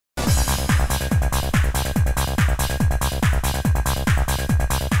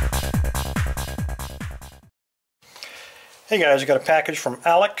Hey guys, I got a package from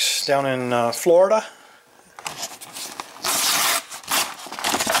Alex down in Florida.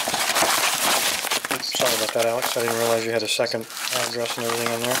 Oops, sorry about that, Alex. I didn't realize you had a second address and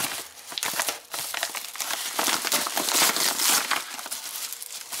everything in there.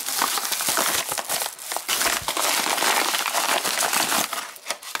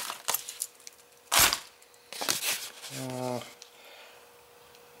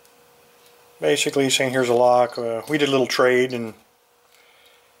 Basically, he's saying here's a lock. We did a little trade, and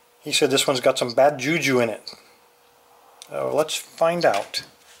he said this one's got some bad juju in it. Let's find out.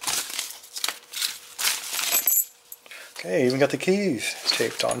 Okay, even got the keys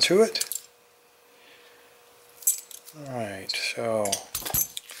taped onto it. Alright, so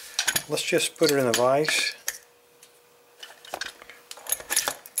let's just put it in the vise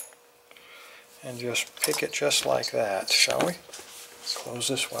and just pick it just like that, shall we? Close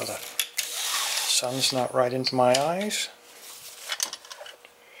this while the sun's not right into my eyes.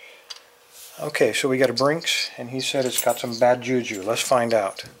 Okay, so we got a Brinks, and he said it's got some bad juju. Let's find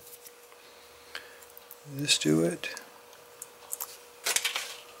out. Does this do it?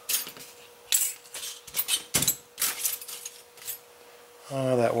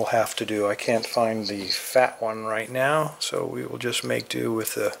 That will have to do. I can't find the fat one right now, so we will just make do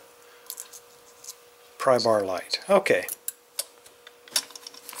with the pry bar light. Okay.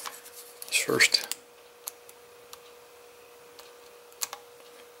 First,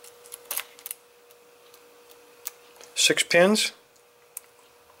 six pins.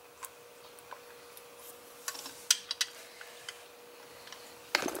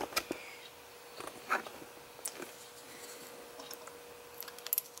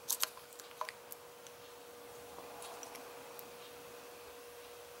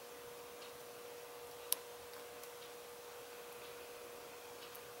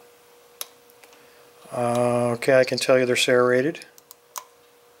 Okay, I can tell you they're serrated.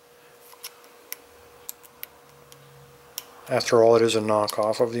 After all, it is a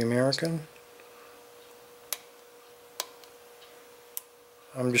knockoff of the American.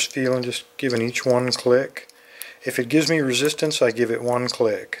 I'm just giving each one click. If it gives me resistance, I give it one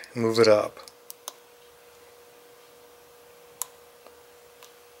click, move it up.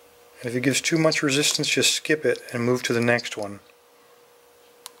 And if it gives too much resistance, just skip it and move to the next one.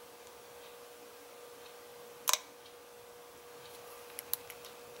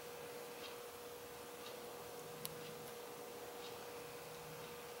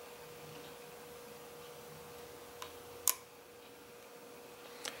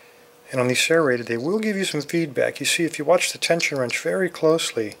 And on these serrated, they will give you some feedback. You see, if you watch the tension wrench very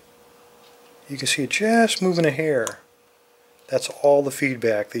closely, you can see it just moving a hair. That's all the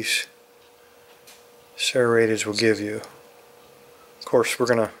feedback these serrateds will give you. Of course,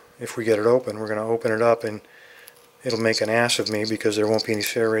 if we get it open, we're gonna open it up and it'll make an ass of me because there won't be any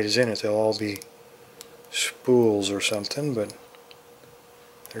serrateds in it. They'll all be spools or something, but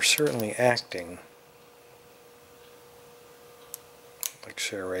they're certainly acting like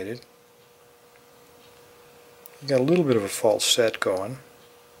serrated. You got a little bit of a false set going.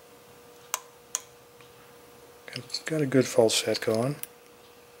 Got a good false set going.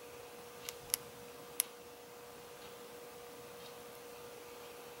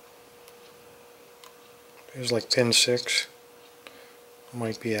 There's like pin 6.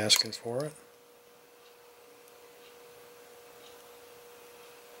 Might be asking for it.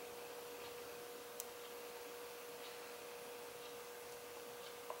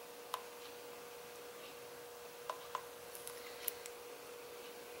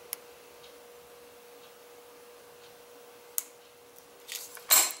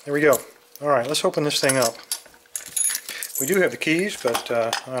 There we go. Alright, let's open this thing up. We do have the keys, but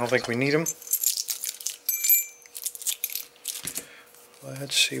I don't think we need them.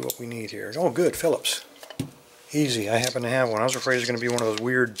 Let's see what we need here. Oh good, Phillips. Easy, I happen to have one. I was afraid it was going to be one of those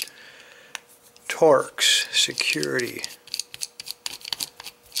weird Torx security.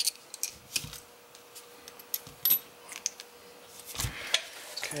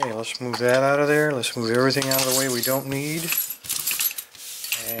 Okay, let's move that out of there. Let's move everything out of the way we don't need.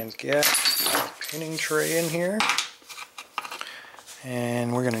 And get a pinning tray in here.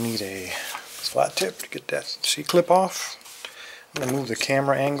 And we're going to need a flat tip to get that C-clip off. I'm going to move the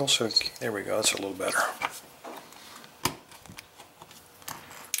camera angle so there we go, that's a little better.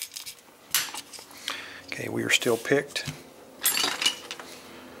 Okay, we are still picked.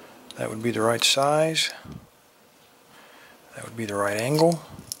 That would be the right size. That would be the right angle.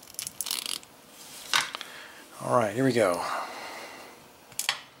 Alright, here we go.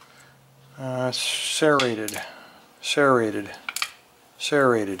 Serrated, serrated,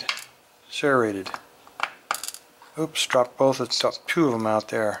 serrated, serrated. Oops, dropped two of them out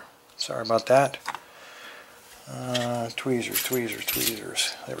there. Sorry about that.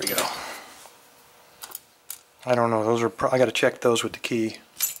 Tweezers. There we go. I don't know. Those are. I got to check those with the key.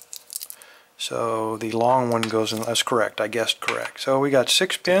 So the long one goes in. That's correct. I guessed correct. So we got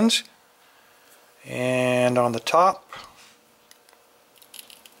 6 pins, and on the top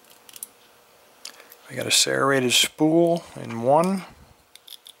we got a serrated spool in 1.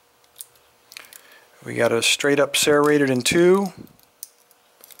 We got a straight up serrated in 2.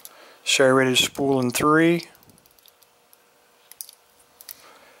 Serrated spool in 3.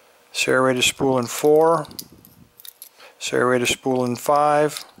 Serrated spool in 4. Serrated spool in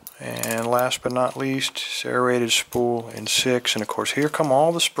 5. And last but not least, serrated spool in 6. And of course, here come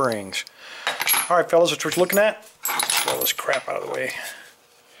all the springs. Alright fellas, that's what we're looking at. Let's get all this crap out of the way.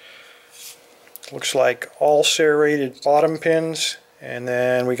 Looks like all serrated bottom pins, and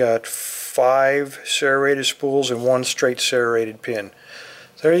then we got 5 serrated spools and 1 straight serrated pin.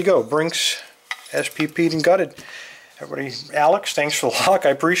 There you go, Brinks SPP'd and gutted. Everybody, Alex, thanks for the lock, I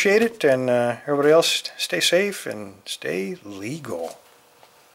appreciate it, and everybody else, stay safe and stay legal.